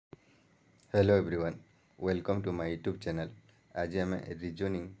Hello everyone, welcome to my YouTube channel. आज आम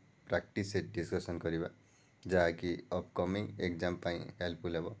reasoning practice set discussion करवा जहाँकि अपकमिंग एग्जाम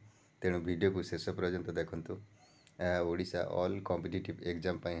हेल्पफुल हे। तेणु वीडियो को शेष पर्यंत देखंतु। Odisha all competitive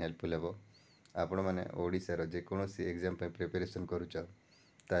exam helpful हे। आपण मैंने ओडिशार जेकोसी एग्जाम प्रिपरेशन करुच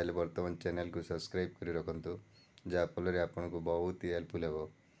ताले वर्तमान चैनल को सब्सक्राइब कर रखु जहाँफल आपन को बहुत ही हेल्पफुल हे।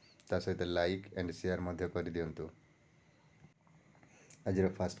 ता सहित लाइक एंड शेयर कर दिंतु। आज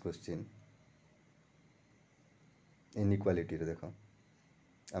फर्स्ट क्वेश्चन इनइक्वालिटी देख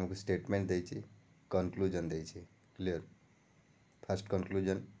आमको स्टेटमेंट देछि, कंक्लूजन देछि। क्लियर। फर्स्ट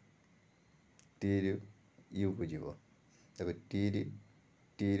कंक्लूजन टी रु यू को जीवो। देखो टी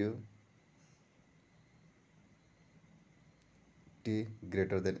रु T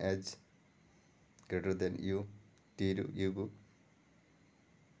greater than H greater than you, T रु यू को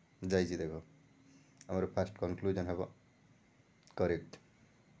जाइछि। देखो हमर फर्स्ट कंक्लूजन हेबो करेक्ट।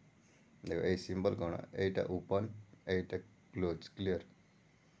 देखो ए सिंबल कौन, एटा ओपन एटा क्लोज। क्लियर।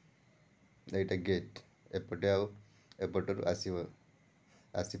 एटा गेट एपटे आउ एपटर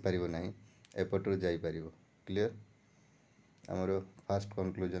आसीपर ना एपटर जापर। क्लियर। आमर फर्स्ट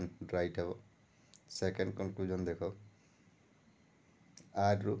कंक्लूजन राइट हे। सेकेंड कंक्लूजन देख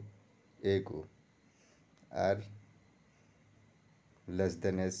आर रु ए को are less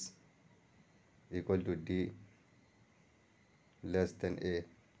than S equal to D less than ए।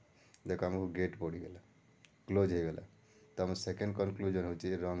 देखो आमको गेट पड़गला, क्लोज हो गला। तो आम सेकेंड कंक्लूजन हूँ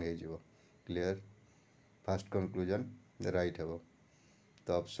रंग हो। क्लियर। फर्स्ट कंक्लूजन राइट हे।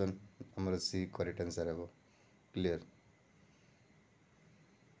 तो ऑप्शन हमर सी करेक्ट आंसर हे। Clear.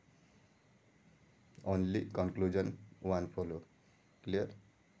 Only conclusion one follow. Clear.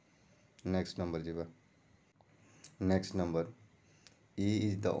 Next number जीवा। Next number E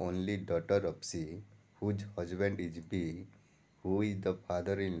is the only daughter of C whose husband is B, who is the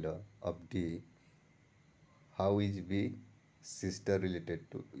father-in-law of D. How is B sister related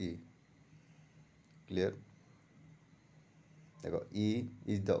to E? Clear? देखो E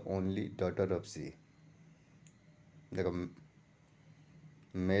is the only daughter of C। देखो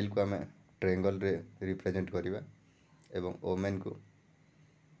mail को आम triangle रे represent करिबा एवं women को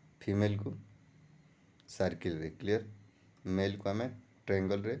female को circle रे। क्लियर। मेल को आम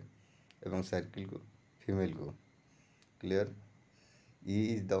ट्रायंगल रे एवं सर्किल को फीमेल को। Clear. E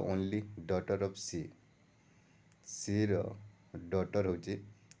is the only daughter of C। C row daughter हूँ E।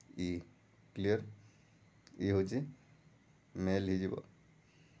 क्लियर। E हूँ मेल हो।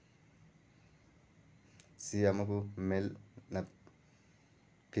 सी आमको मेल ना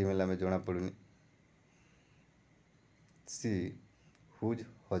फीमेल आम जना पड़ूनी। सी हुज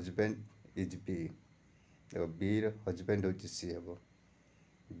हजबैंड इज बी। देखो बी रो हजबैंड हूँ सी हम।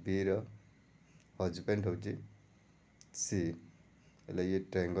 बी रो हजबैंड हूँ सी। ये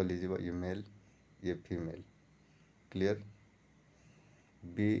ट्रायंगल हो, ये मेल ये female. Clear.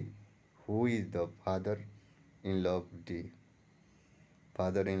 Be who is the father in law of D.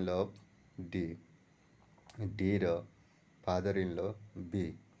 Father in law of D. D row father in law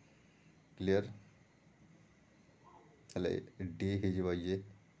B. Clear. D हो ये।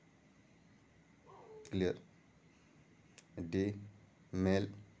 क्लियर। डी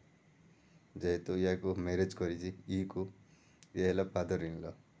मेल जेहेतु या को मैरिज करी ई को ये है father in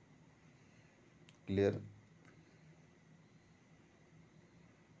law. Clear.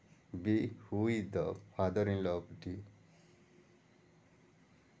 Be who is the father in law of D.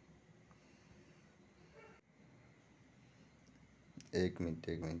 एक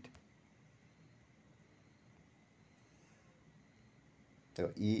मिनट।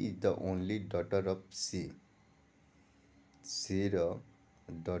 तो E is the only daughter of C. C row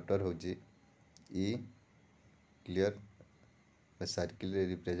daughter हूँ ई। क्लियर। सर्किल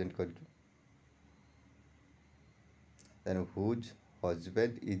रिप्रेजेंट कर whose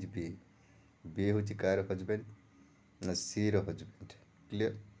husband is B. B हूँ car husband ना सी रो husband.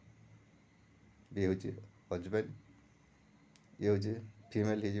 Clear. B हूँ husband ये हूँ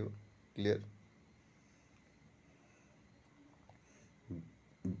female हो। Clear.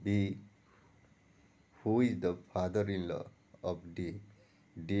 Be who is the father in law of D.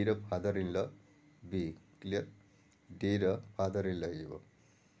 D row father in law B. Clear. D row father in law हो।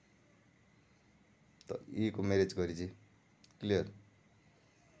 तो ई को marriage करी। Clear.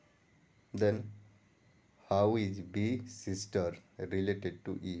 Then how is B sister related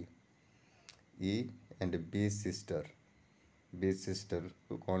to E. E and B sister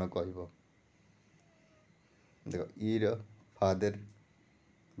को कौन कह। देखो ई रो father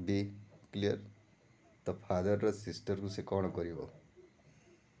B. Clear. तो father रो sister को से कौन कर।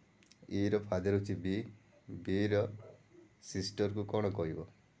 ई रो फादर हूँ बी। बी रो सिस्टर को कौन कह।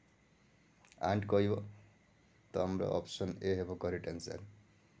 आंट कहब तो आम ऑप्शन ए है correct answer.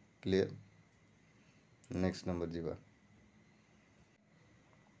 Clear. Next number जीवा।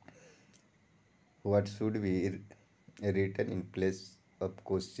 What should be written in place of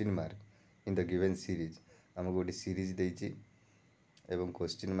question mark in the given series. आमको गोटे सीरीज देछि एवं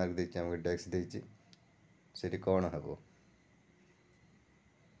क्वेश्चन मार्क देछि आमको डेक्स देछि सेठी कौन हम।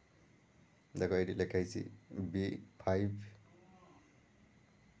 देखो ये लिखाई B5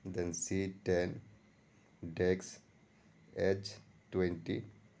 देन C10 डेक्स H20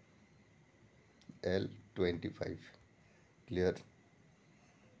 L25। क्लियर।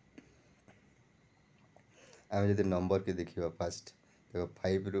 आम जब नंबर के देखा फास्ट देखो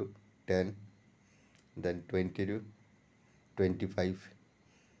 5 रु 10 देन 20 रु 25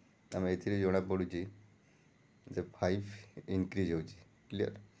 आम ए जना पड़ू जे 5 इनक्रीज हो।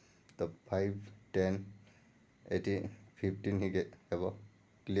 क्लियर। तो 5 10 ये 15 ही हे।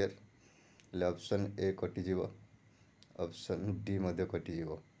 Clear. Option A कटिज option D Madhya कटिज।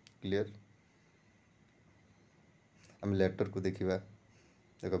 Clear. आम लेटर को देखा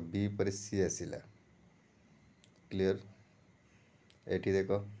देखो बी पर सी आसला। क्लियर। एटी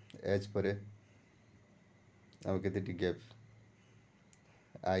देखो एच पर आम के गैप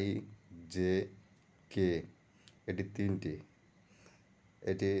आई जे के ये 3 टी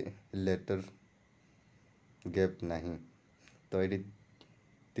ये लेटर गैप नहीं तो ये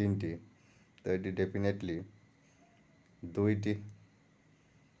 3 टी तो ये डेफिनेटली 2 टी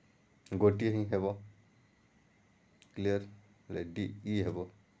गोटे ही हेब। क्लियर। डी ई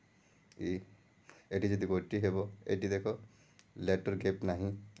हेब ई एटी जदि गोटे हेब एटी देखो लेटर गैप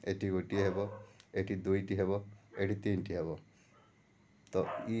नहीं एटी गोटे हेब एटी 2 टी हेब एटी 3 टी हेब तो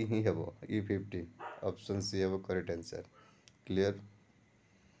ई ही हेब ई 15 ऑप्शन सी हेब करेक्ट आंसर। क्लियर।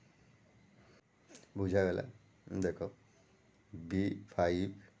 बुझागला। देख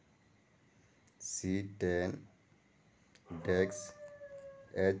B5 C10 डेक्स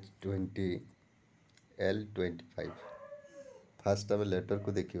H20 L25। फास्ट आम लेटर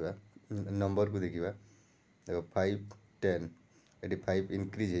को देखा नंबर को देखा देखो 5 10 ये 5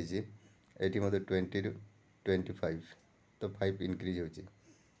 इनक्रीज होती मतलब 20 रु 25 तो 5 इनक्रीज होती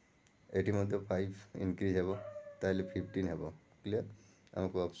 5 इनक्रीज हे ताले 15 हे। क्लियर।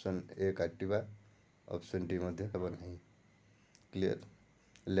 आमको ऑप्शन ए काटिबा ऑप्शन डी मध्य हे नहीं। क्लियर।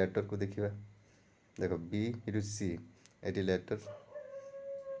 लेटर को देखा देखो बी रु सी ये लेटर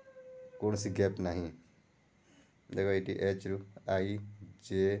कौन सी गैप नहीं। देखो ये एच रु आई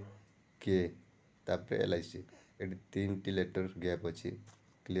जे के तापर एल आई सी ये 3 टी लेटर गैप अच्छी।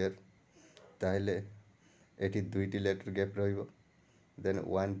 क्लियर। ताहले ये 2 टी लेटर गैप रहिबो देन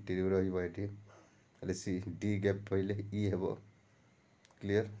 1 टी रहिबो ये सी डी गैप पहले ई हेबो।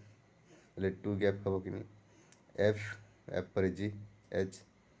 क्लियर। हेले 2 गैप हेबो कि एफ एफ पर जी एच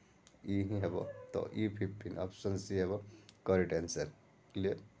ई ही हेबो तो ई 15 ऑप्शन सी हेबो correct answer.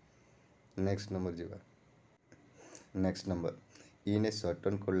 Clear. Next number जीवा। Next number in a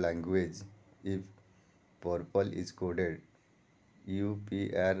certain code language if purple is coded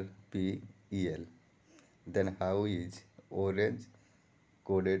UPRPEL then how is orange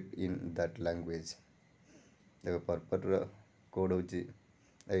coded in that language। देखो purple code हूँ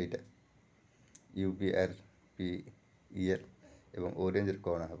यहीटा UPRPEL एवं orange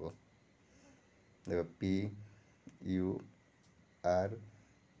कौन हम देखो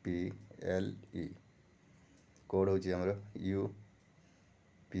PURPLE code हूँ आमर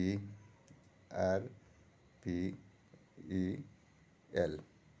UPRPEL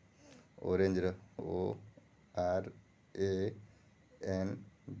orange ORANGE।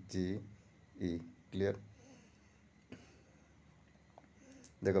 Clear.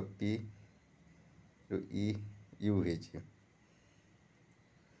 देखो पी रु E U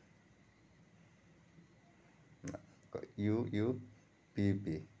you U P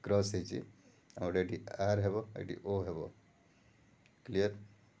P cross आमर ये आर हेब ये ओ हेब। क्लियर।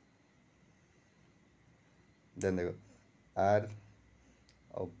 देन देखो आर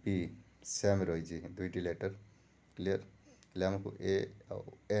और पी सेम रही 2 टी लेटर। क्लियर। आमको ए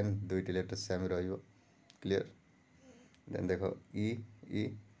और एन 2 टी लेटर सेम रहिबो। क्लियर। देन देखो ई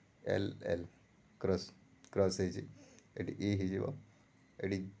E L L cross cross ये ई हो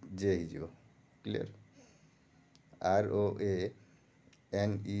जे हो। क्लियर।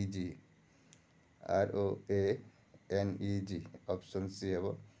 ROANEG ऑप्शन सी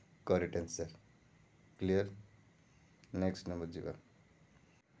हेब correct answer. Clear. Next number जीवा।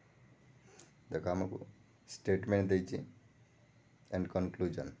 देखो आमको स्टेटमेंट देछि एंड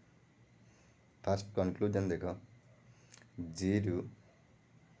कंक्लूजन। फास्ट कंक्लूजन देखो जी रु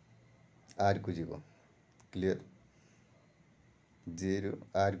आर को जीव। क्लियर। जी रु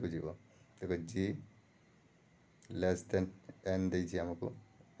आर को जीव देखो जी लेस देन एन देछि हमको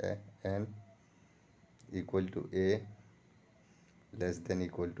N equal to A less than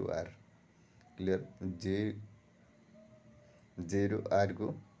equal to are clear जी जी रु आर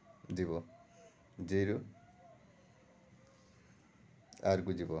को जीव जी रु आर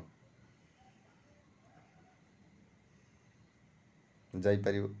को जीव जाई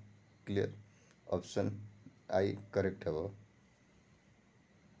परिबो क्लियर ऑप्शन आई करेक्ट हे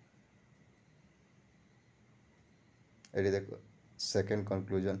ये देख सेकेंड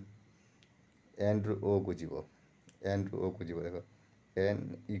कंक्लूजन एन रु ओ को जीव एन रु ओ को जीव देख एन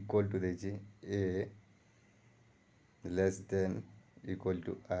इक्वल टू देछि ए less than equal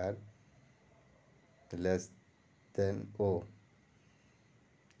to are less than ओ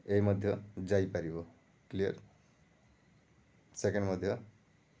ए मध्य जाई परिबो क्लियर सेकेंड मध्य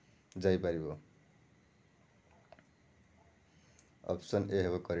जाई परिबो ऑप्शन ए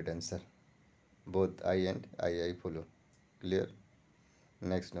हेबो correct answer both I and I follow clear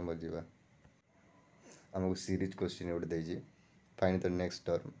next number जीवा हमको सीरीज क्वेश्चन गोटे देछि फाइंड द नेक्स्ट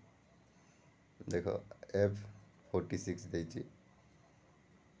टर्म देखो F46 देछि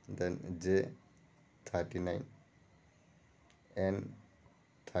then J39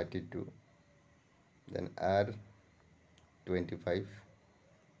 N32 then R25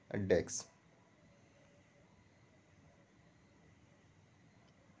 डेक्स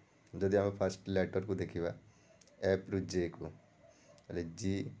जदि आम फास्ट लेटर को देखा एफ रु जे को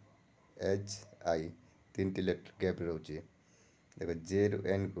जी एच आई तीन टी लेटर गैप रोचे देखो जे रु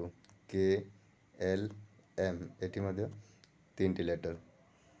एन को के एल एम ये तीन टी लेटर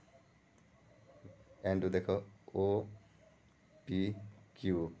एन रु देख ओ पी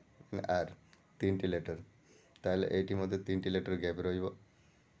क्यू आर तीन टी लेटर ताले एटी मध्य तीन टी लेटर गैप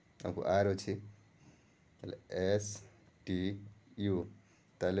रही आर अच्छी एस टी यू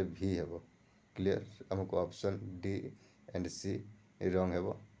ताले भी हेबो क्लियर हमको option D and C wrong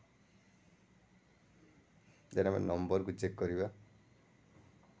हेबो देन हम नंबर को चेक करिवा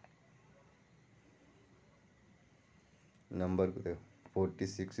नंबर को देखो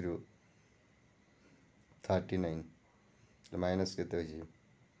 46 रु 39 माइनस केते होची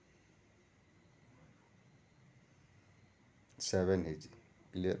 7 है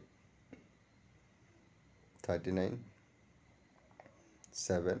क्लियर 39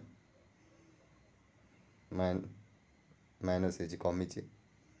 7 माइनस है कमी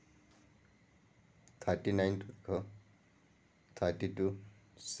 39 देख 32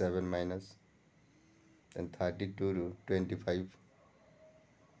 7 माइनस देन 32 रु 25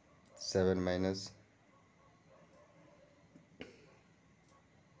 7 माइनस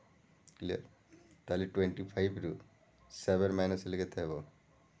क्लियर ताली 25 रु 7 माइनस ले केते हेबो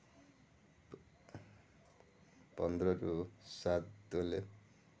 15 रु 7 तोले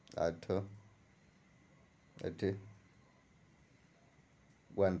 8 एटी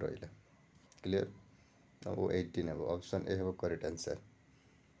 1 रहा क्लियर अब 18 हे option A hey correct answer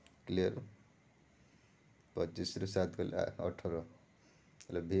clear 25 रु 7 गले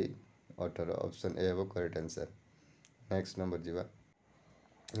 18 भी 18 option A hey correct answer next number जीवा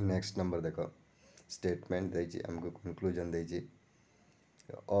नेक्स्ट नंबर देखो स्टेटमेंट देछि हमको कंक्लूजन देछि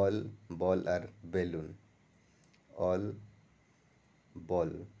all ball are balloon all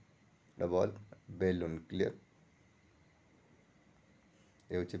ball ball balloon clear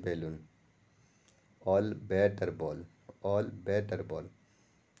ये होछि balloon all bat are ball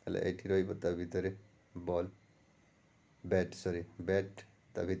हेले एठी रहिबो ता भितरे बॉल बैट सॉरी बैट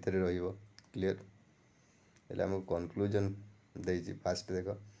ता भितरे रहिबो क्लियर हेले हम कंक्लूजन देछि फास्ट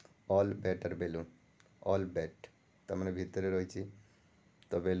देखो all bat are balloon all bat ता माने भितरे रहिछि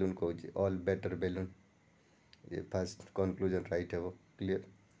तो balloon कहूछि all bat are balloon ये फास्ट कंक्लूजन राइट हेबो क्लियर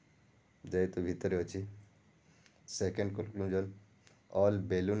जेहेतु भितरे अच्छी second conclusion all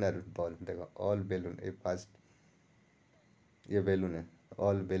balloon are ball देखो ऑल बेलून ये फास्ट ये बेलून है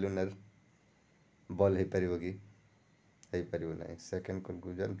ऑल बेलून आर बॉल हो पार कि हो पार ना सेकेंड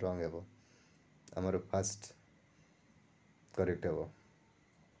कंक्लूजन रॉन्ग हेबो आमर फास्ट करेक्ट हेबो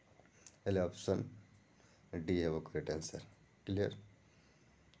हेले ऑप्शन डी हेबो correct answer clear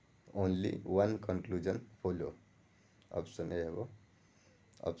only one conclusion follow option A हेबो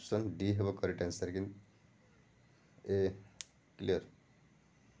ऑप्शन डी हेबो करेक्ट आंसर कि ए clear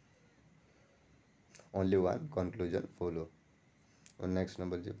only one conclusion follow और नेक्स्ट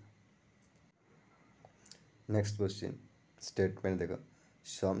नंबर जी नेक्स्ट क्वेश्चन स्टेटमेंट देखो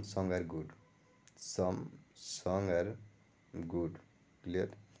some song are good some song are good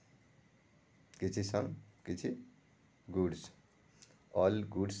clear किछि song किछि goods all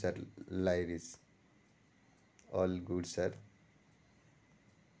goods are लाइरिस all goods are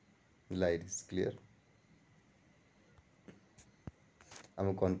लाइरिस clear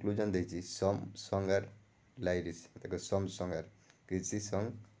आम conclusion देछि some song are लाइरिस देखो some song are किसी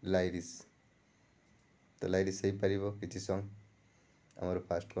song लाइरिस तो लाइरिस हो पारिबो किसी सॉन्ग आमर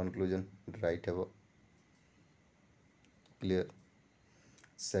फास्ट कनक्लूजन राइट हेबो क्लियर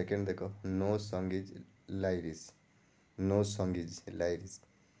सेकंड देखो no song is लाइरिस no song is लाइरिस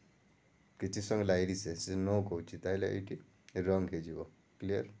किसी सॉन्ग लाइरिस है से नो कहूँ ताहले एटी रंग हो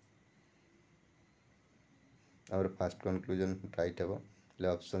क्लियर आमर फास्ट कनक्लूजन राइट हेबो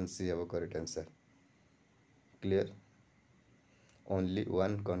ऑप्शन सी हेबो correct answer clear only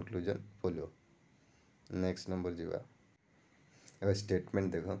one conclusion follow next number जीवा अब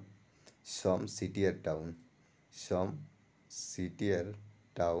स्टेटमेंट देखो सम city our town some city our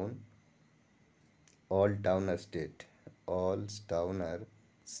town all town are state all town are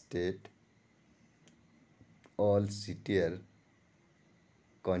state all city are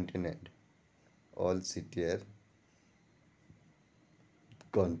continent all city are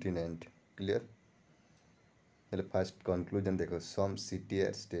continent clear हेले fast conclusion देखो सम city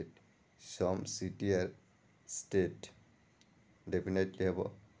are state some city are state definitely हेबो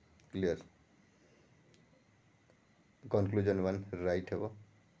clear conclusion one right हेबो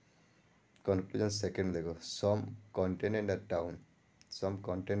conclusion second देखो सम continent our town some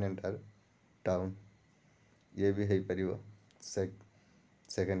continent our town ये भी हो पारिबो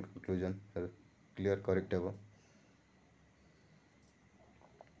second conclusion clear correct हेबो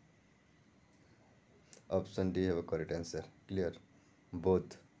option D हेबो correct answer clear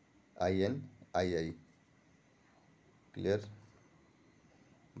both I N I clear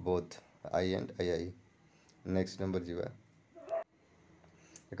both I and I next number जीवा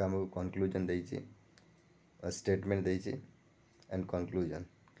एक आमको कनक्लूजन देछि स्टेटमेंट देछि and conclusion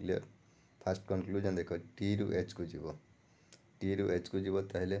clear fast conclusion देखो टी रु एच को जीवो टी रु एच को जीवो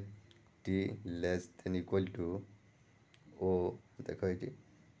ताहले T less than equal two O देखो ये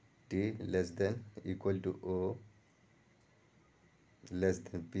T less than equal two O less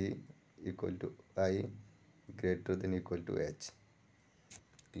than P equal to I greater than equal to H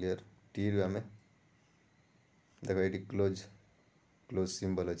clear T रु आमे देखो ये क्लोज क्लोज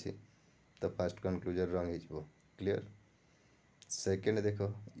सिंबल अच्छी तो फास्ट कनक्लूजन रंग हो क्लियर सेकेंड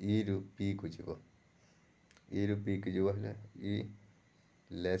देखो ई रु पी को जीव ई रु पी को जीव ई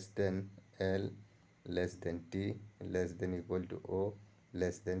less than L less than T less than equal two O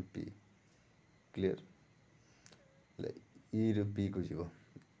less than P clear ई रु पी को जीव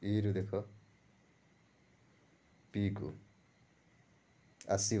ई रु देखो पी को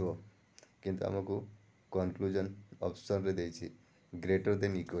आसो किंतु आमको कनक्लूजन ऑप्शन रे देछि ग्रेटर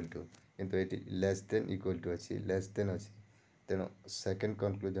देन इक्वल टू किंतु ये लेस देन इक्वल टू अच्छी लेस देन अच्छी तेणु सेकेंड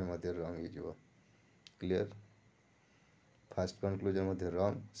कनक्लूजन रंग हो क्लियर फास्ट कनक्लूजन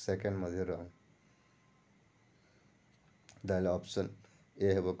रंग सेकेंड रंग दाले ऑप्शन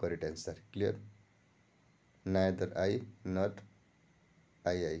ए हेबो correct answer clear neither I not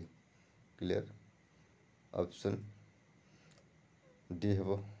I clear option D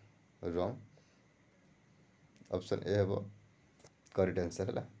हेबो रंग ऑप्शन ए हेबो करेक्ट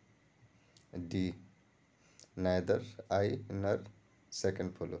आंसर है डी नाइदर आई नर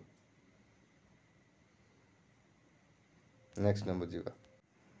सेकेंड फॉलो नेक्स्ट नंबर जीवा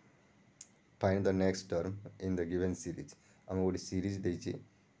find the next term in the given series आम गोटे series देछि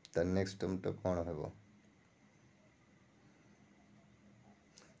तार नेक्स्ट टर्म तो कौन हेबो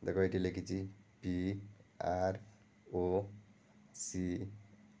देखो ये लिखी P R O C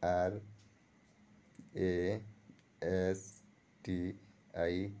R A S T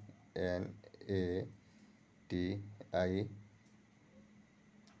I N A T I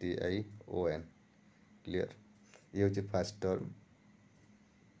O N clear ये हूँ फास्ट टर्म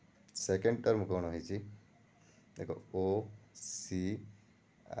सेकेंड टर्म कौन है देखो ओ C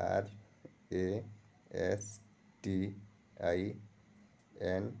R A S T I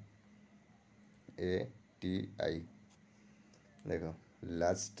N A T I देखो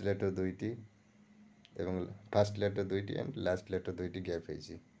लास्ट लेटर दुईटी एवं fast letter दुईटी and last letter दुईटी gap है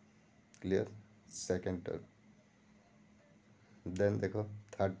clear second term then देखो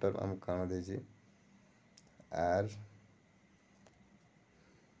third term आम कौन दे आर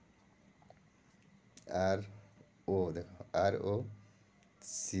आर ओ देखो R O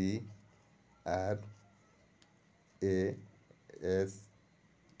C R A S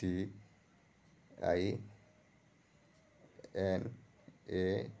T I N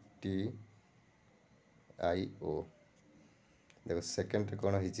A T I ओ देखो second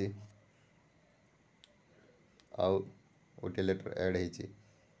कौन है आउ गोटे लेटर ऐड है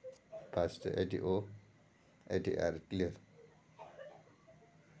fast eighty O eighty are clear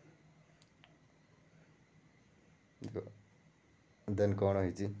then कौन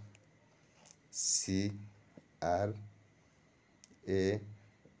होइछि CRASTINAT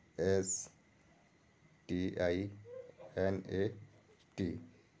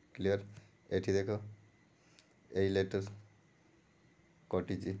क्लियर। एठी देखो ए लेटर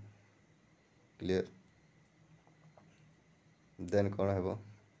कटिछि क्लियर। देन कौन हेबो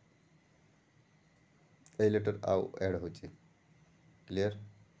ए लेटर आउ ऐड होछि क्लियर।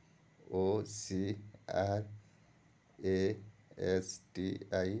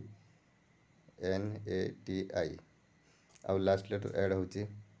 OCRASTINATI आउ लास्ट लेटर ऐड होछि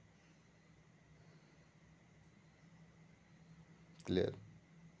क्लियर।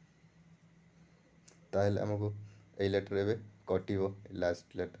 ताहले हमको ए लेटर एबे कटिबो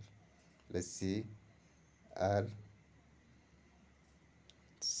last letter CR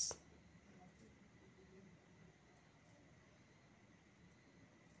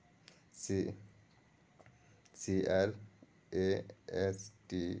C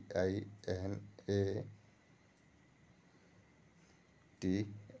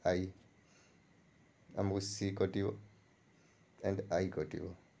CRASTINATI हमको C कटिबो and I कटिबो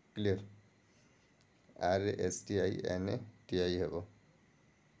clear. RASTINATI हेबो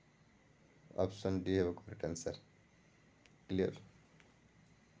ऑप्शन डी हेबो correct answer clear.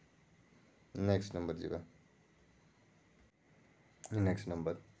 Next number जीवा। नेक्स्ट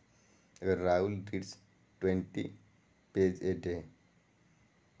नंबर अगर Rahul reads 20 page a day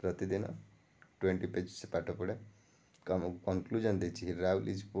प्रतिदिन 20 पेज से पाठ पढ़े कंक्लूजन देखिए Rahul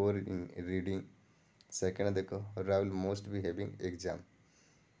is pour in reading. Second देखो Rahul most be having exam.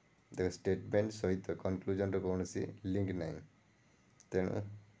 देखो स्टेटमेंट सहित कंक्लूजन कौन सी लिंक नहीं तेणु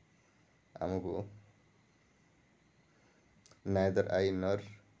आमको नाइदर आई नर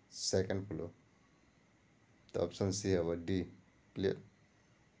सेकेंड फ्लो तो ऑप्शन सी है डी क्लियर।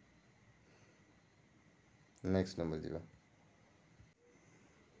 नेक्स्ट नंबर जीवा।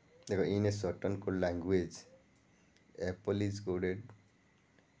 देखो इन a certain code language Apple is coded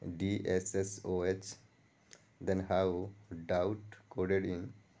DSSOH then how doubt coded in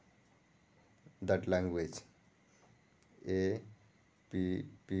that language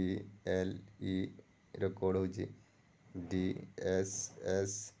APPLE row code होची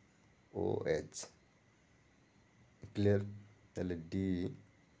DSSOH क्लियर। ताले DOUBT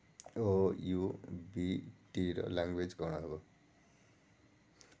रो language कौन हम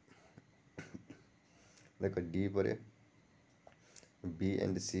देखो डी पर B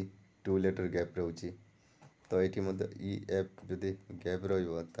and C 2 letter gap रोची तो ये मध्य ई एफ जदि गैप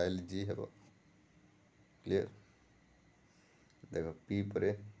रही जी हे क्लियर। देखो पी पर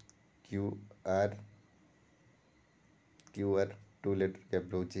क्यू आर 2 लेटर गैप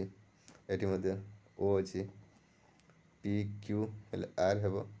रोची ये मध्य ओ अच्छी पी क्यू आर हे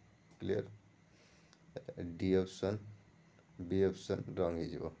clear. D option B option रंग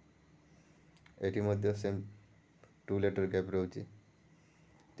हो ये सेम 2 लेटर गैप रोची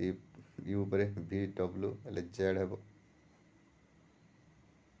यू पर भी डब्ल्यू जेड हे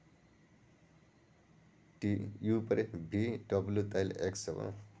टी यू पर भी डब्ल्यू ताइल एक्स हे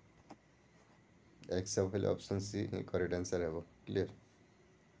x हेल्ले option C correct answer हे क्लियर।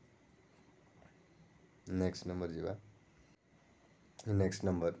 नेक्स्ट नंबर जीवा। नेक्स्ट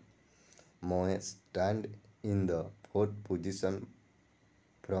नंबर मोहे stand in the 4th position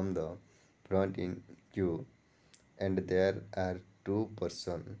from the front in Q and there are 2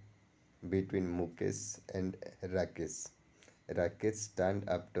 person between Mukesh and Rakesh. Rakesh stand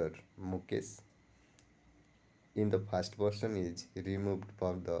after Mukesh. In the first person is removed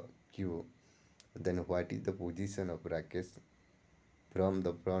from the queue. Then what is the position of Rakesh from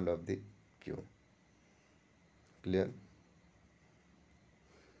the front of the queue? Clear?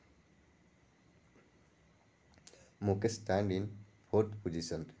 Mukesh stand in 4th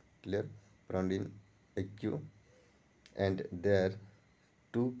position. Clear? Front in a queue. And there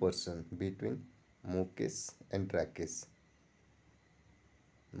 2 person between Mukesh and Rakesh.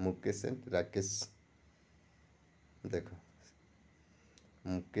 Mukesh and Rakesh देखो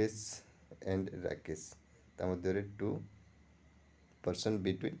Mukesh and Rakesh Madhya 2 person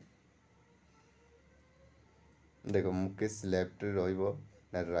between देखो Mukesh left रो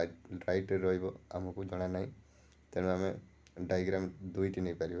ना right रो आमको जना ना तेणु आम diagram दुईटी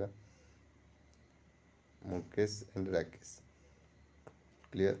नहीं पार Mukesh and Rakesh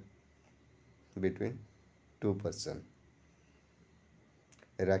clear between 2 person।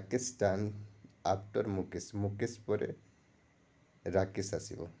 Rakesh stand after Mukesh Mukesh पर राकेश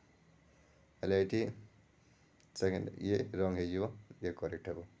आसो हेल्ले ये सेकेंड ये रंग हो ये करेक्ट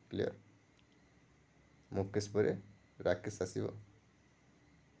हे क्लियर। मुकेश पर राकेश आसो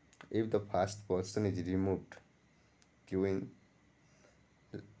if the first person is removed Q in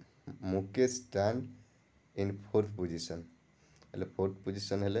Mukesh stand in fourth position हेले फोर्थ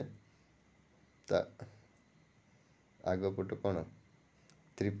पोजिशन हेले ता आग पट कौन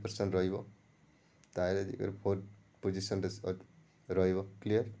 3% रही fourth position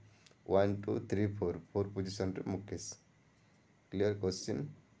clear 1 2 3 4 four position Mukesh clear question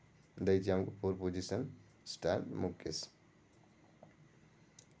देखिए हमको four position stand Mukesh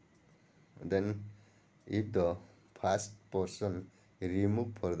then if the first person remove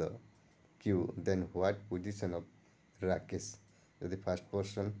for the queue then what position of Rakesh यदि फर्स्ट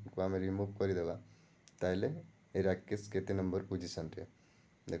पर्सन को आम रिमूव करदेबा ताइले राकेश केते नंबर पोजिशन रे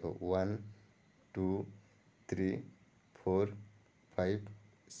देखो 1 2 3 4 5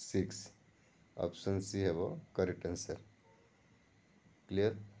 6 ऑप्शन सी हेबो correct answer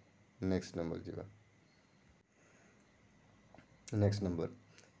clear next number जीवा next number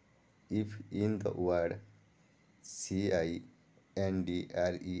if in the word CINDRELLA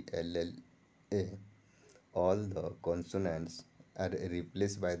all the consonants are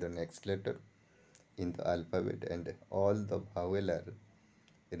replaced by the next letter in the alphabet and all the vowel are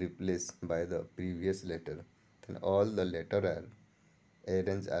replaced by the previous letter, then all the letters are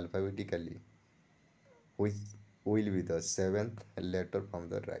arranged alphabetically, which will be the seventh letter from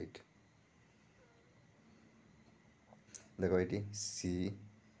the right. देखो ये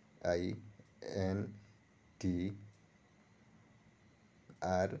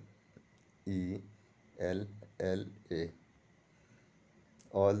CINDRELLA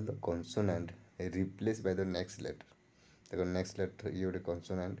all the consonant replaced by the next letter देखो next letter ये गोटे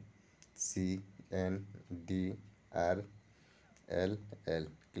कनसोनाट CNDRLL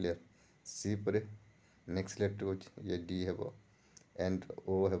clear सी पर next letter हो ये D हेबो N O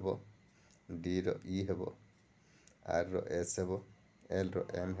हेबो D रो E हेबो R रो S हेबो L रो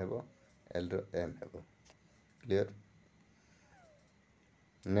M हेबो L रो M हेबो clear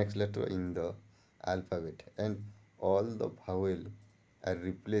next letter in the alphabet and all the vowel are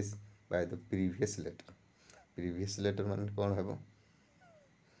replaced by the previous letter मान कौन हेबो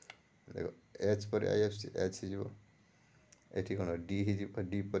देखो H पर IFC H हिजो एठी कौन D हिजो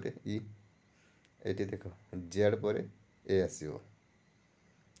D पर E एठी देखो Z पर A आसीबो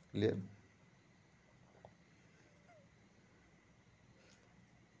क्लियर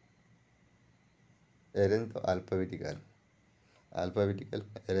अरेंज तो अल्फाबेटिकल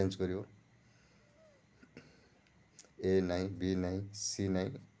अरेंज करियो ए नहीं बी नहीं सी नहीं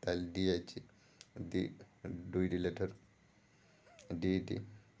ताल D I D दुईटी letter D D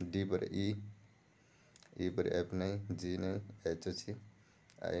D पर ई पर एफ नहीं जी नहीं एच अच्छी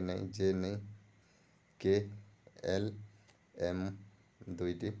आई नहीं जे नहीं के एल एम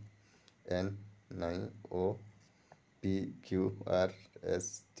दुईटी एन नहीं O P Q R S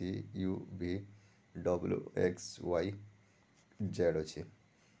T U V W x Y Z अच्छी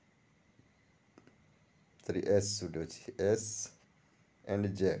सॉरी एस सुट अच्छी एस एंड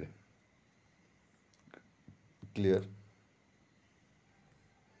जेड क्लियर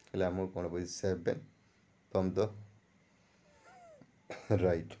हेल्ला आम कौन बोल 7 फ्रॉम द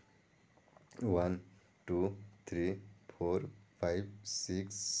राइट 1 2 3 4 5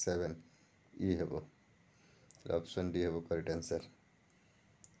 6 7 ई हेबो ऑप्शन डी हेबो correct answer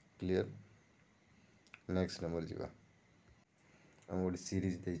clear next number जीवा हम गोटे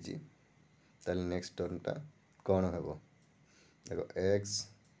सीरीज देछि ताले नेक्स्ट टर्नटा कौन हेबो देखो एक्स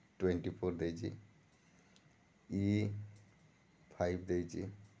 24 देछि ई 5 देछि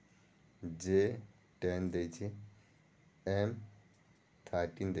जे 10 देछि एम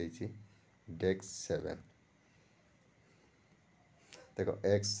 13 देछि डेक्स 7 देखो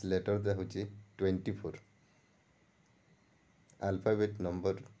एक्स लेटर दे होछि 24 अल्फाबेट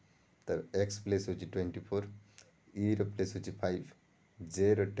नंबर तर एक्स प्लेस होछि 24 ई रो प्लेस होछि 5 जे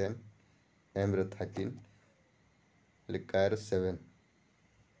रो 10 एम रो 13 लिकार 7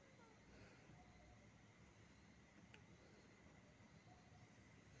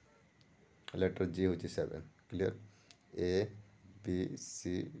 लेटर जी होछि 7 clear A B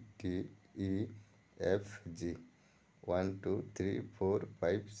C D E F G 1 2 3 4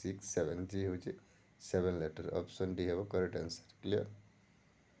 5 6 7 जी होछि 7 लेटर ऑप्शन डी हेबो correct answer clear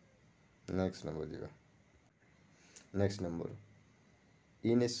next number जीवा next number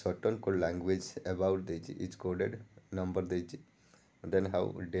in a certain code language about देछि is coded number देछि then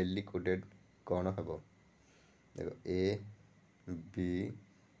how daily coded कौन हेबो देखो A B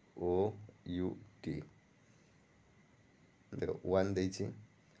O U T देखो 1 देछि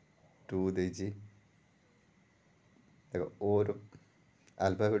 2 देछि देखो ओ रो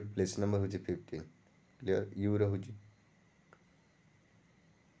अल्फाबेट प्लेस नंबर होछि 15 क्लियर यू रो होछि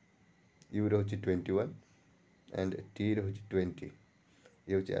 21 एंड टी रो होछि 20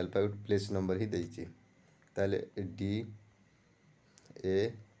 ये हूँ अल्फाबेट प्लेस नंबर ही देइछि ताले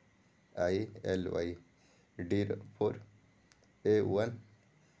DAILY D फोर A1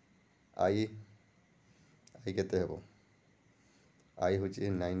 आई केते हेबो आई हूँ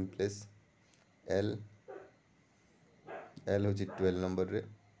 9 प्लेस एल हूँ 12 नंबर रे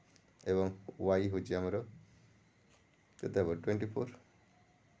एवं वाई हूँ आमर केते हेबो 24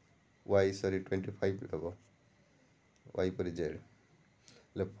 वाई सॉरी 25 हेबो वाई पर जेड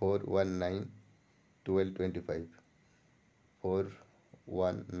 419 12 25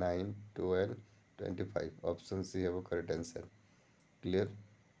 419 12 25 ऑप्शन सी हेबो करेक्ट आंसर क्लियर।